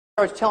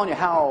starts telling you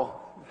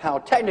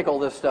how technical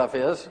this stuff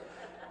is,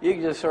 you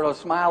can just sort of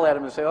smile at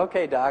him and say,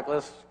 okay, doc,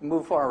 let's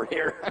move forward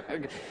here.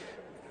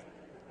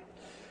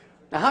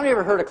 Now, how many of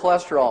you ever heard of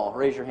cholesterol?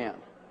 Raise your hand.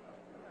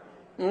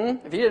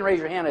 If you didn't raise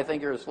your hand, I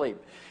think you're asleep.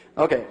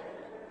 Okay.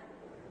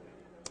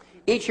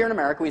 Each year in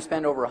America, we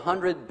spend over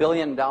 $100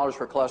 billion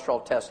for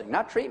cholesterol testing.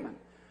 Not treatment.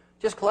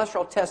 Just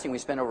cholesterol testing, we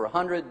spend over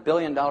 $100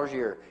 billion a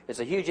year. It's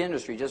a huge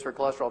industry just for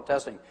cholesterol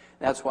testing.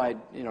 That's why,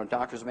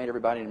 doctors made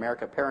everybody in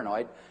America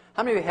paranoid.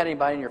 How many of you had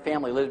anybody in your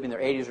family live in their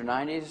 80s or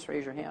 90s?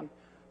 Raise your hand.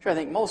 Sure, I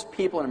think most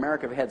people in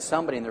America have had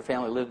somebody in their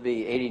family live to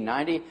be 80,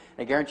 90.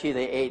 I guarantee you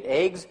they ate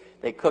eggs,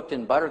 they cooked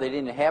in butter, they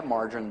didn't have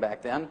margarine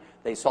back then.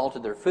 They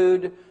salted their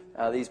food.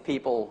 These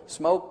people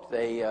smoked.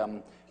 They,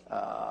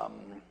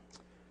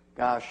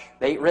 they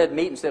ate red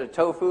meat instead of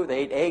tofu. They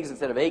ate eggs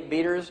instead of egg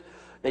beaters.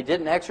 They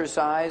didn't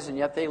exercise, and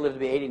yet they lived to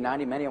be 80,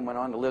 90. Many of them went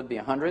on to live to be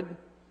 100.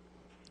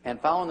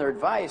 And following their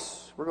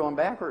advice, we're going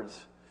backwards.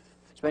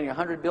 Spending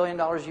 $100 billion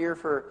a year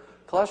for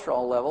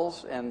cholesterol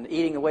levels and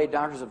eating the way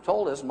doctors have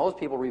told us. Most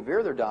people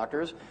revere their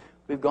doctors.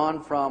 We've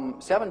gone from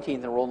 17th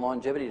in the world in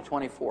longevity to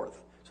 24th.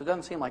 So it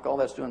doesn't seem like all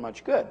that's doing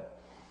much good.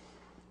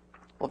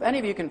 Well, if any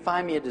of you can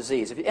find me a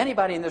disease, if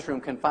anybody in this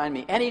room can find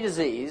me any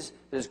disease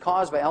that is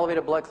caused by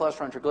elevated blood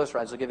cholesterol and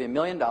triglycerides, I'll give you $1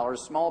 million,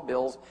 small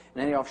bills,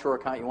 and any offshore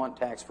account you want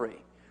tax-free.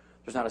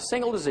 There's not a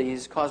single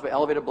disease caused by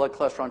elevated blood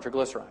cholesterol and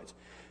triglycerides.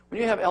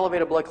 When you have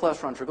elevated blood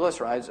cholesterol and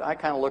triglycerides, I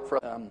kind of look for,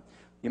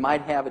 you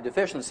might have a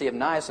deficiency of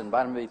niacin,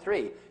 vitamin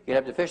B3. You could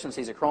have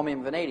deficiencies of chromium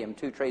and vanadium,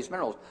 2 trace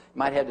minerals. You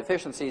might have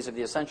deficiencies of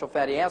the essential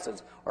fatty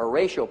acids, or a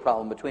ratio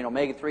problem between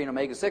omega-3 and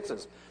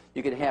omega-6s.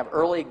 You could have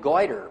early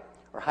goiter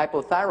or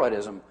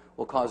hypothyroidism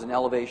will cause an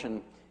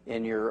elevation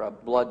in your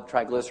blood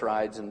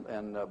triglycerides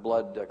and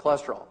blood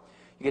cholesterol.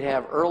 You could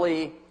have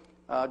early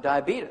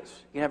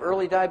diabetes. You can have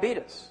early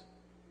diabetes.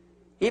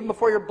 Even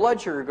before your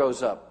blood sugar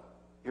goes up,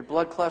 your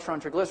blood cholesterol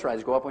and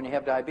triglycerides go up when you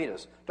have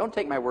diabetes. Don't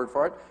take my word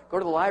for it. Go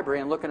to the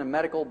library and look in a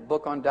medical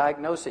book on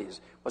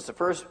diagnoses. What's the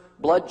first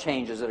blood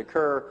changes that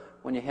occur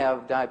when you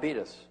have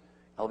diabetes?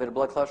 Elevated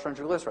blood cholesterol and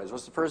triglycerides.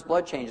 What's the first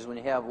blood changes when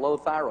you have low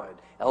thyroid?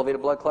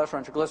 Elevated blood cholesterol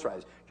and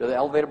triglycerides. Do the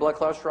elevated blood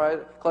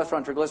cholesterol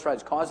and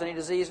triglycerides cause any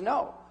disease?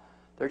 No.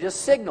 They're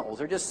just signals.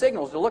 They're just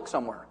signals to look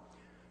somewhere.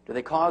 Do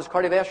they cause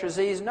cardiovascular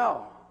disease?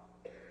 No.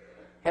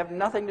 Have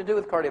nothing to do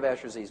with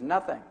cardiovascular disease.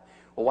 Nothing.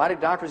 Well, why do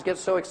doctors get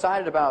so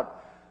excited about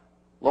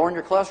lowering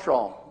your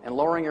cholesterol and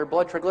lowering your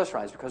blood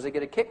triglycerides? Because they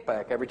get a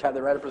kickback every time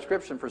they write a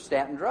prescription for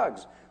statin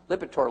drugs.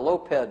 Lipitor,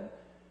 Loped,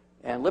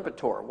 and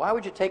Lipitor. Why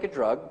would you take a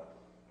drug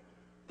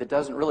that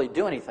doesn't really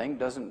do anything,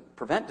 doesn't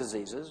prevent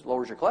diseases,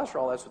 lowers your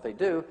cholesterol, that's what they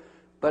do,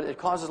 but it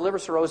causes liver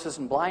cirrhosis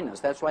and blindness.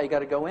 That's why you got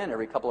to go in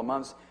every couple of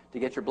months to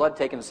get your blood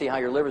taken to see how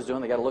your liver's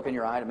doing. They got to look in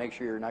your eye to make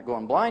sure you're not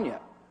going blind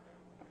yet.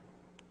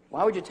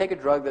 Why would you take a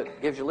drug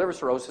that gives you liver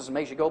cirrhosis and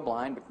makes you go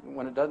blind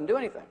when it doesn't do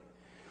anything?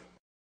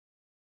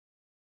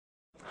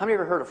 How many of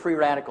you ever heard of free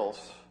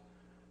radicals?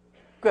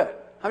 Good.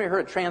 How many of you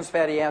heard of trans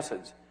fatty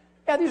acids?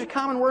 Yeah, these are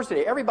common words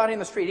today. Everybody in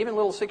the street, even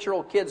little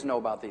 6-year-old kids know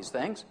about these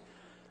things.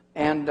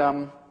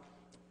 And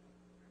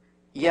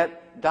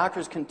yet,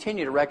 doctors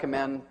continue to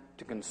recommend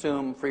to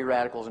consume free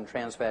radicals and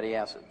trans fatty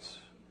acids.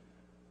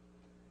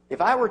 If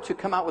I were to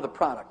come out with a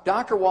product,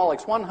 Dr.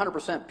 Wallach's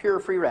 100% pure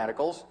free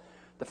radicals,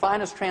 the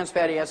finest trans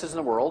fatty acids in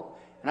the world,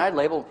 and I'd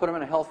label and put them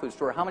in a health food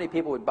store, how many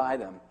people would buy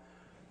them?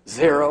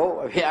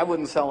 0. Yeah, I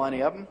wouldn't sell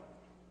any of them.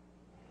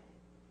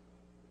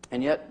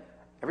 And yet,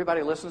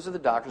 everybody listens to the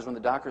doctors when the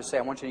doctors say,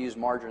 I want you to use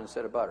margarine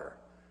instead of butter.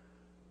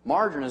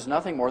 Margarine is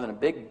nothing more than a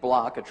big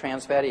block of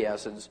trans fatty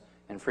acids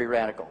and free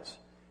radicals.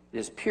 It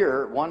is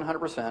pure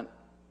 100%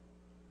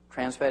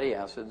 trans fatty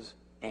acids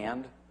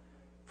and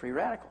free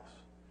radicals.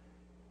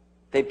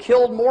 They've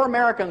killed more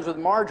Americans with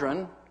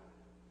margarine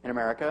in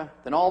America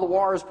than all the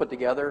wars put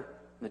together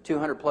in the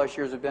 200 plus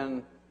years we've been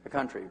in the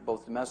country,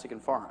 both domestic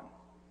and foreign.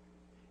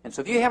 And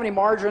so if you have any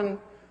margarine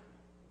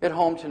at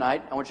home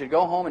tonight, I want you to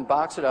go home and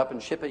box it up and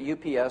ship it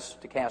UPS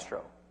to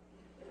Castro.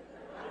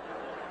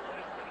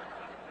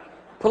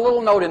 Put a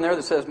little note in there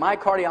that says, my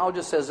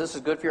cardiologist says this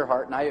is good for your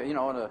heart, and I, in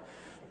a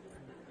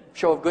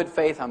show of good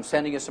faith, I'm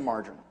sending you some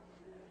margarine.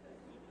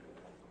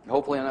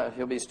 Hopefully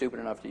he'll be stupid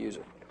enough to use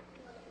it.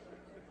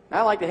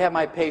 I like to have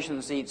my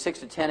patients eat 6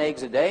 to 10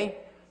 eggs a day.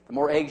 The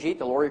more eggs you eat,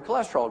 the lower your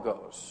cholesterol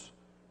goes.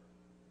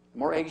 The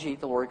more eggs you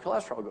eat, the lower your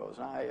cholesterol goes.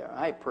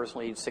 I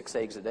personally eat 6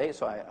 eggs a day,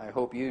 so I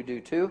hope you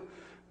do too.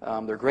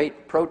 They're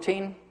great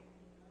protein.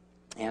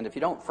 And if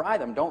you don't fry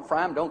them, don't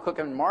cook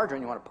them in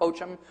margarine. You want to poach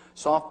them,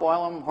 soft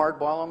boil them, hard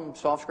boil them,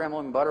 soft scramble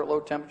them in butter at low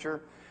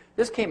temperature.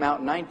 This came out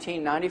in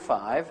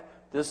 1995.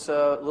 This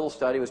little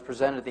study was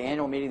presented at the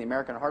annual meeting of the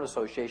American Heart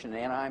Association in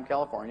Anaheim,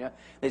 California.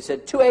 They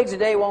said 2 eggs a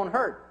day won't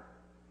hurt.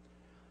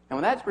 And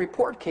when that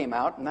report came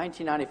out in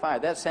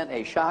 1995, that sent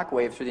a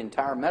shockwave through the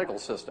entire medical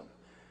system.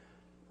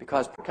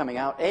 Because coming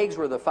out, eggs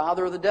were the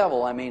father of the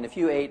devil. I mean, if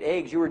you ate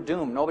eggs, you were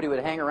doomed. Nobody would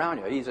hang around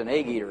you. He's an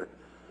egg eater.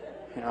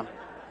 You know.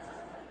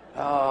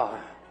 I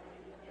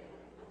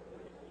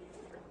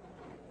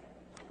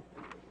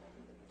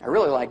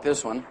really like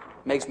this one.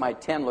 Makes my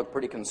 10 look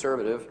pretty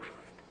conservative.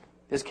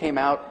 This came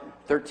out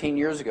 13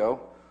 years ago,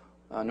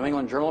 New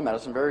England Journal of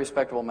Medicine, very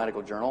respectable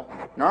medical journal.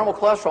 Normal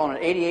cholesterol in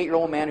an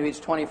 88-year-old man who eats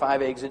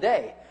 25 eggs a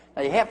day.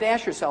 Now you have to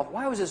ask yourself,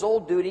 why was this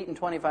old dude eating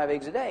 25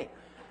 eggs a day?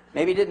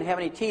 Maybe he didn't have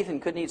any teeth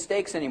and couldn't eat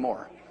steaks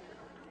anymore.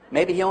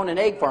 Maybe he owned an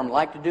egg farm and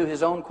liked to do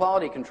his own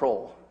quality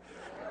control.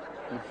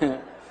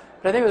 But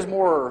I think it was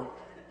more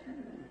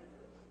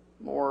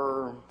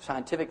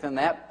scientific than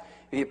that.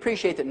 If you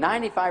appreciate that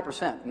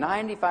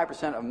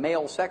 95% of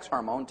male sex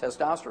hormone,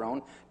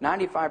 testosterone,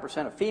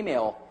 95% of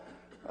female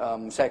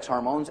sex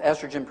hormones,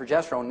 estrogen,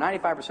 progesterone,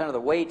 95% of the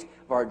weight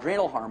of our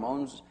adrenal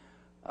hormones,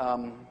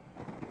 our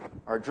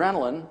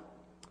adrenaline,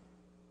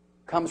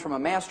 comes from a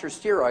master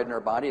steroid in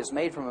our body. It's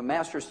made from a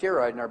master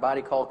steroid in our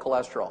body called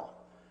cholesterol.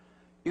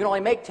 You can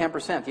only make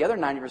 10%. The other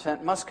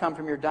 90% must come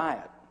from your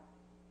diet.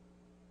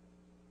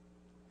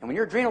 And when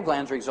your adrenal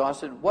glands are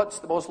exhausted, what's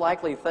the most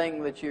likely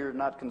thing that you're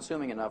not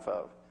consuming enough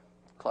of?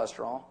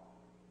 Cholesterol.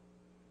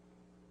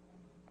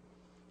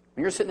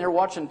 When you're sitting there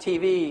watching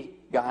TV,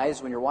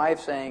 guys, when your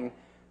wife's saying,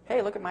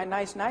 hey, look at my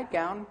nice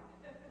nightgown,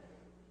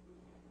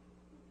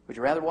 would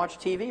you rather watch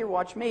TV or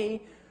watch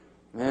me?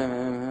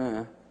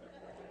 And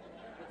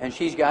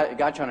she's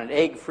got you on an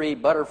egg-free,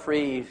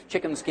 butter-free,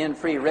 chicken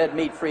skin-free, red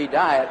meat-free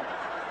diet.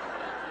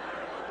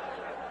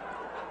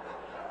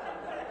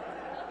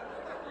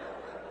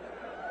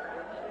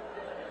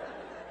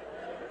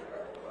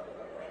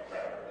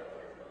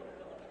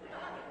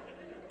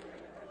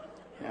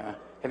 Yeah.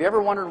 Have you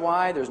ever wondered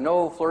why there's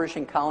no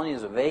flourishing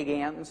colonies of vague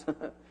ants?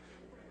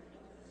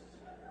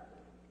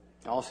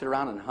 All sit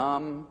around and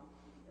hum.